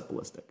works at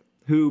Ballistic,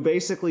 who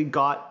basically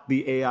got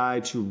the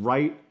AI to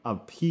write a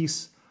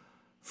piece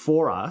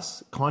for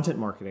us, content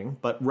marketing,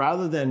 but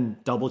rather than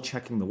double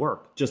checking the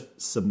work, just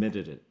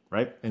submitted it,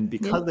 right? And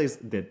because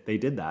they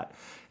did that,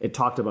 it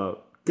talked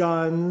about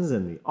guns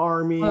and the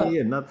army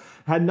and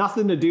had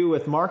nothing to do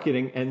with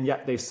marketing, and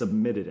yet they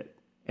submitted it.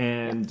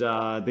 And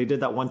they did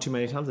that one too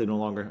many times. They're no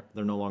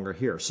longer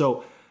here.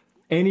 So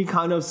any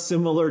kind of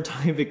similar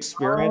type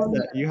experience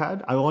that you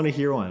had? I want to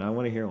hear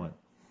one.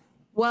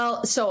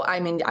 Well, so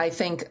I mean, I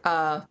think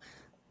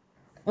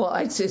well,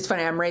 it's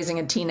funny. I'm raising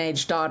a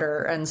teenage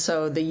daughter, and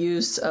so the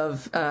use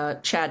of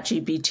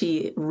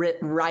ChatGPT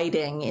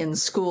writing in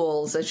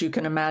schools, as you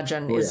can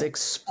imagine, is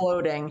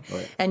exploding.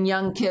 And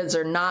young kids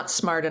are not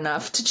smart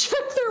enough to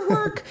check their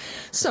work.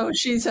 So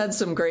she's had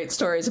some great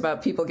stories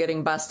about people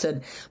getting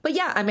busted. But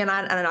yeah, I mean,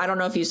 I don't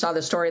know if you saw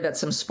the story that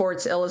some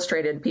Sports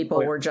Illustrated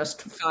people were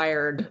just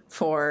fired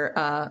for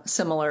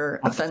similar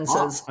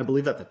offenses. I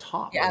believe at the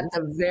top. Yeah, at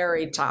the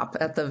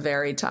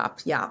very top.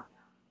 Yeah.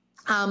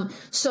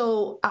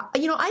 So,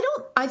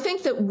 I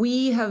think that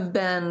we have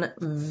been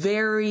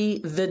very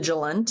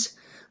vigilant,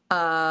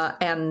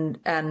 and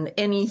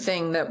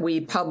anything that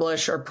we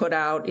publish or put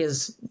out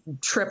is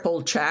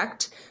triple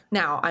checked.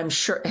 Now, I'm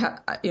sure,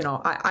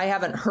 I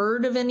haven't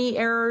heard of any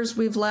errors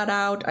we've let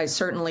out. I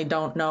certainly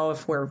don't know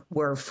if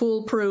we're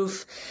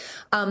foolproof.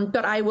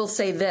 But I will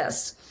say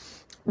this,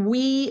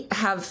 we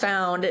have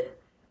found,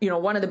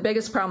 one of the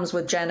biggest problems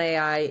with Gen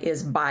AI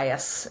is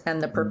bias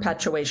and the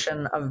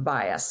perpetuation of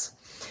bias.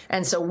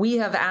 And so we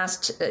have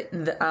asked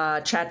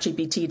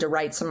ChatGPT to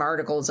write some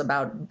articles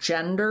about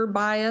gender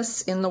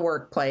bias in the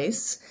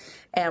workplace.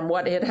 And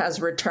what it has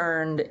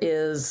returned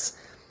is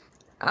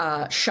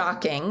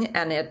shocking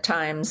and at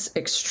times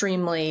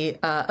extremely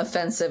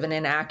offensive and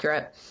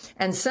inaccurate.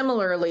 And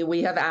similarly,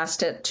 we have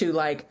asked it to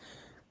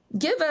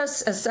give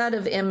us a set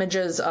of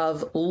images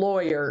of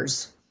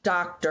lawyers,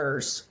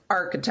 doctors,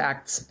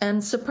 architects,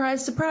 and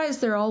surprise, surprise,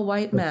 they're all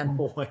white men.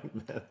 White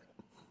men.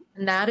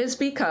 And that is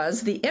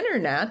because the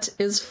internet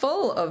is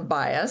full of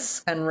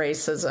bias and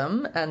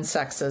racism and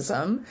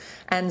sexism.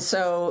 And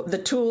so the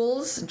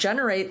tools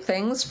generate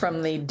things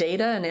from the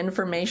data and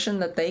information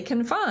that they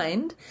can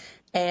find,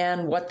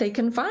 and what they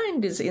can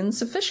find is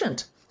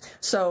insufficient.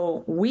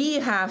 So we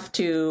have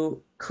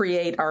to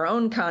create our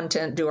own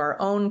content, do our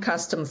own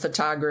custom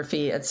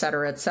photography, et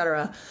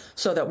cetera,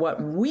 so that what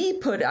we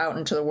put out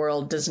into the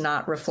world does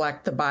not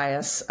reflect the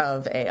bias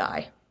of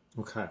AI.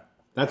 Okay.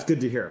 That's good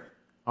to hear.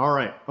 All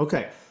right.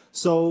 Okay.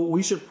 So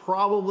we should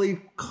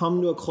probably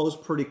come to a close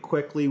pretty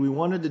quickly. We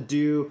wanted to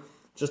do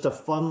just a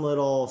fun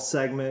little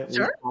segment we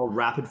call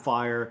Rapid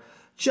Fire,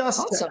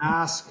 just to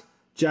ask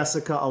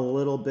Jessica a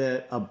little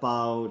bit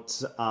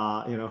about,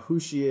 who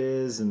she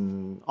is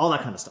and all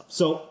that kind of stuff.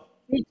 So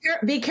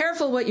be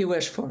careful what you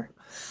wish for.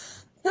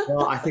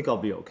 Well, I think I'll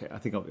be okay.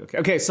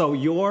 Okay. So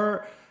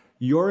you're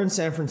in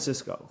San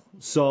Francisco.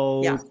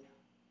 So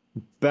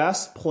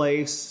best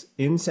place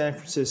in San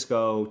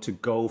Francisco to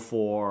go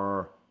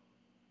for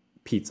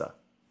pizza?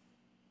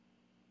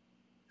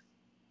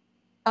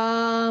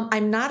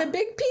 I'm not a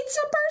big pizza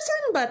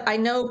person, but I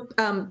know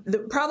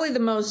probably the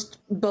most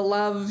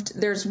beloved,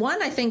 there's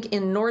one I think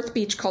in North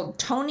Beach called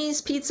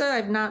Tony's Pizza.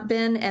 I've not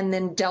been. And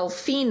then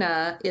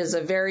Delfina is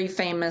a very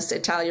famous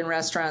Italian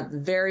restaurant,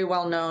 very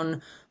well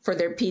known for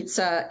their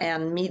pizza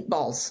and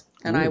meatballs.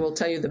 And I will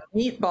tell you, the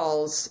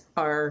meatballs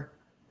are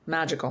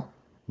magical.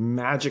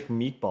 Magic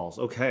meatballs.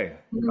 Okay.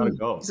 Gotta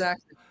go.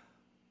 Exactly.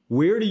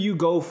 Where do you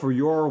go for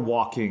your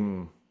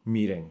walking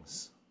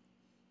meetings?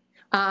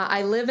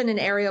 I live in an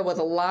area with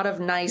a lot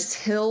of nice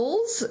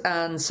hills,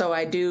 and so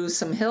I do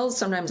some hills.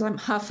 Sometimes I'm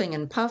huffing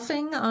and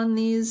puffing on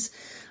these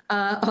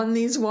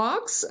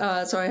walks,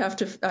 so I have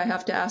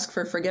to ask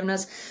for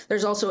forgiveness.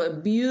 There's also a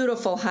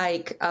beautiful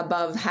hike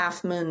above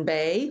Half Moon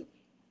Bay,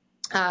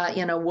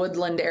 in a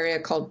woodland area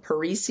called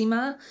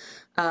Parissima.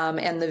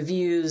 And the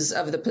views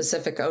of the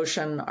Pacific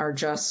Ocean are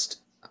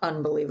just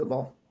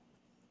unbelievable.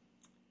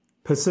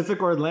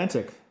 Pacific or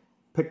Atlantic?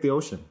 Pick the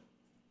ocean.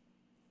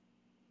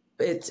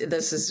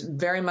 This is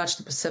very much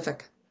the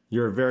Pacific.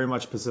 You're a very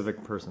much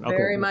Pacific person. Okay.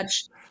 Very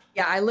much.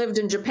 Yeah, I lived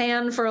in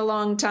Japan for a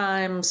long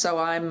time, so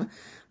I'm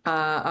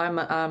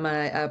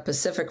a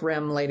Pacific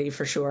Rim lady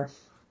for sure.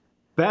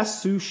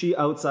 Best sushi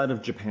outside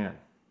of Japan?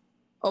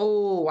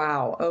 Oh,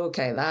 wow.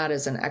 Okay, that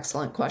is an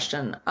excellent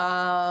question.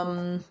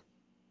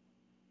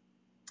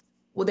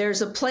 Well,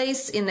 there's a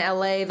place in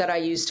LA that I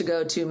used to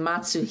go to,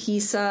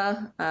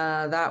 Matsuhisa.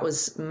 That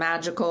was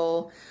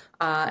magical.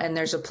 And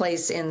there's a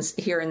place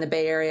here in the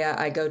Bay Area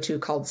I go to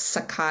called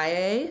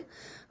Sakae.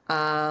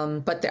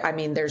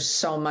 There's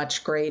so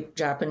much great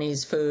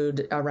Japanese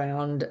food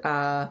around.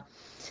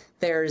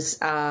 There's,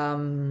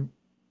 oh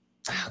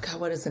God,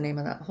 what is the name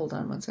of that? Hold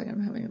on one second.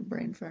 I'm having a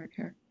brain fart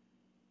here.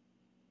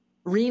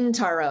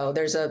 Rintaro.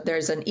 There's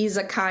an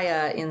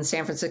izakaya in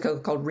San Francisco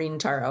called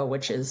Rintaro,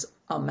 which is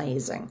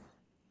amazing.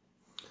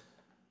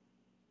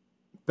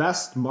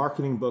 Best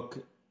marketing book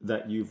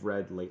that you've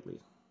read lately?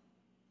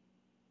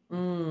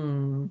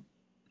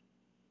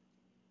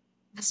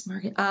 Best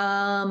marketing.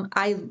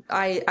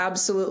 I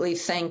absolutely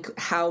think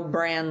How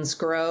Brands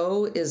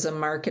Grow is a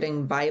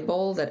marketing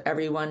Bible that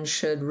everyone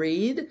should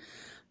read.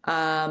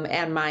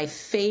 And my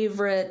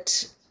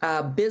favorite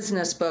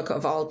business book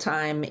of all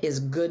time is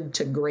Good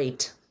to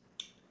Great.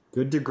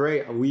 Good to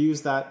Great. We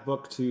use that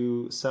book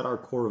to set our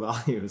core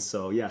values.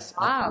 So yes.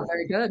 Ah,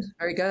 very good.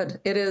 Very good.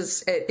 It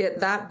is.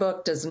 That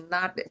book does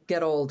not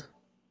get old.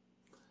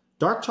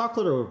 Dark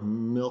chocolate or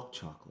milk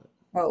chocolate?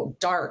 Oh,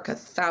 dark,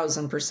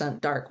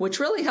 1,000% dark, which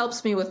really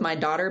helps me with my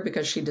daughter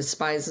because she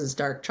despises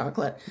dark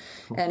chocolate.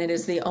 And it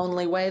is the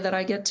only way that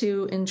I get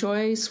to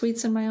enjoy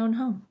sweets in my own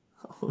home.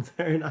 Oh,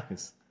 very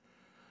nice.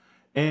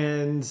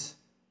 And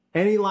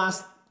any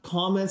last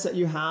comments that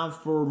you have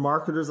for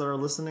marketers that are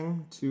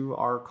listening to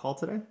our call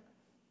today?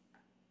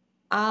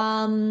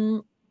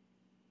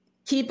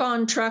 Keep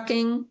on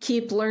trucking,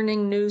 keep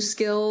learning new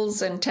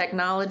skills and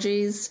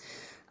technologies.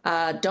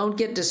 Don't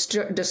get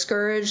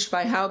discouraged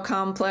by how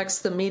complex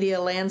the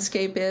media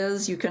landscape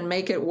is. You can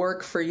make it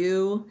work for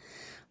you,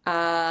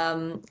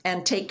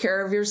 and take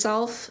care of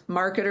yourself.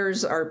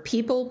 Marketers are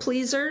people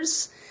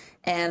pleasers,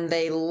 and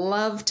they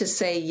love to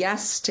say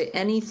yes to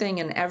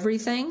anything and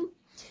everything,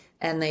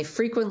 and they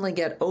frequently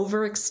get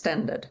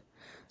overextended.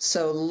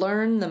 So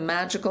learn the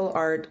magical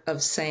art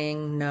of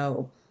saying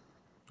no.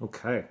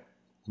 Okay.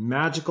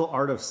 Magical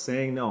art of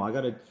saying no.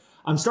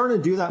 I'm starting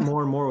to do that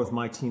more and more with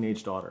my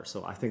teenage daughter.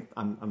 So I think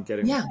I'm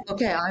getting. Yeah.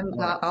 Okay.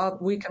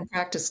 We can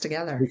practice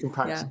together. We can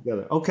practice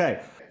together.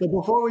 Okay. So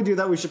before we do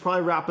that, we should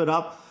probably wrap it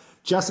up.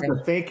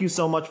 Jessica, thank you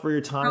so much for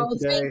your time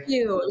today. Thank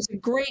you. It was a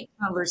great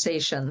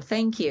conversation.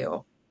 Thank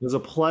you. It was a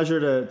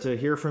pleasure to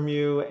hear from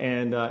you,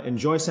 and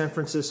enjoy San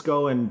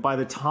Francisco. And by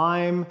the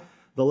time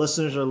the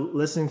listeners are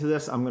listening to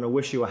this, I'm going to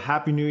wish you a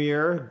happy new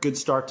year, good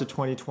start to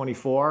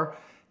 2024,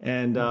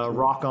 and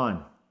rock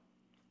on.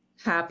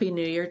 Happy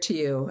New Year to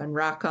you, and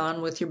rock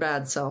on with your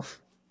bad self.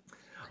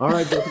 All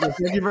right, Jessica,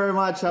 thank you very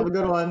much. Have a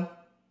good one.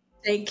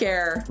 Take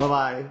care.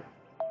 Bye-bye.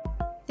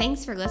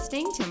 Thanks for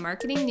listening to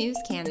Marketing News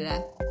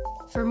Canada.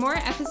 For more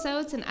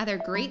episodes and other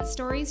great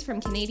stories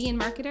from Canadian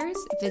marketers,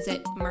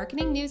 visit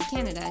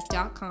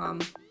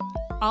marketingnewscanada.com.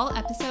 All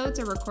episodes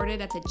are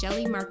recorded at the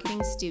Jelly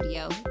Marketing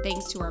Studio,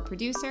 thanks to our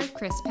producer,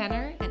 Chris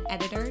Penner, and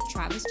editor,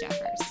 Travis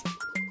Jeffers.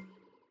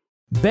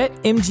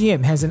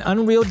 BetMGM has an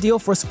unreal deal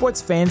for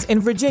sports fans in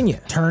Virginia.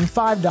 Turn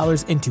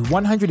 $5 into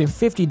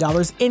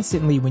 $150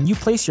 instantly when you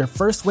place your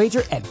first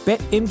wager at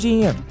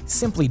BetMGM.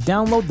 Simply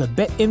download the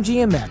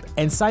BetMGM app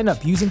and sign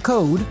up using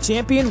code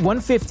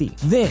Champion150.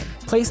 Then,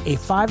 place a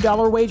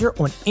 $5 wager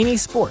on any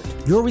sport.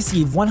 You'll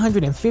receive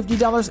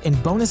 $150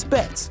 in bonus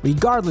bets,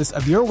 regardless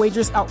of your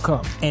wager's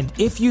outcome. And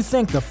if you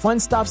think the fun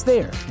stops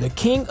there, the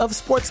king of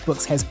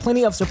sportsbooks has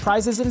plenty of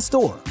surprises in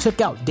store. Check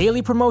out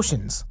daily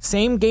promotions,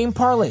 same-game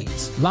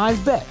parlays, live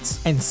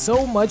bets, and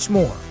so much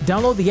more.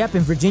 Download the app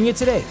in Virginia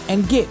today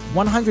and get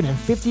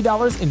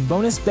 $150 in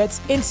bonus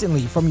bets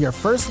instantly from your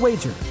first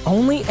wager.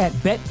 Only at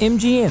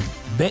BetMGM.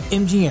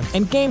 BetMGM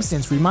and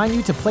GameSense remind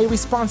you to play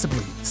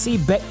responsibly. See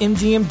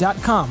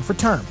BetMGM.com for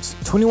terms.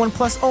 21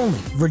 plus only.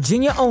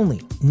 Virginia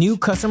only. New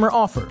customer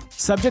offer.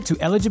 Subject to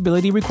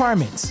eligibility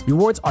requirements.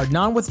 Rewards are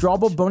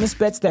non-withdrawable bonus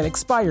bets that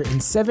expire in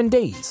 7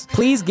 days.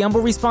 Please gamble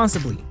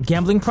responsibly.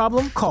 Gambling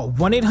problem? Call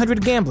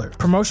 1-800-GAMBLER.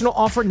 Promotional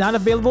offer not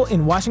available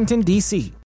in Washington, D.C.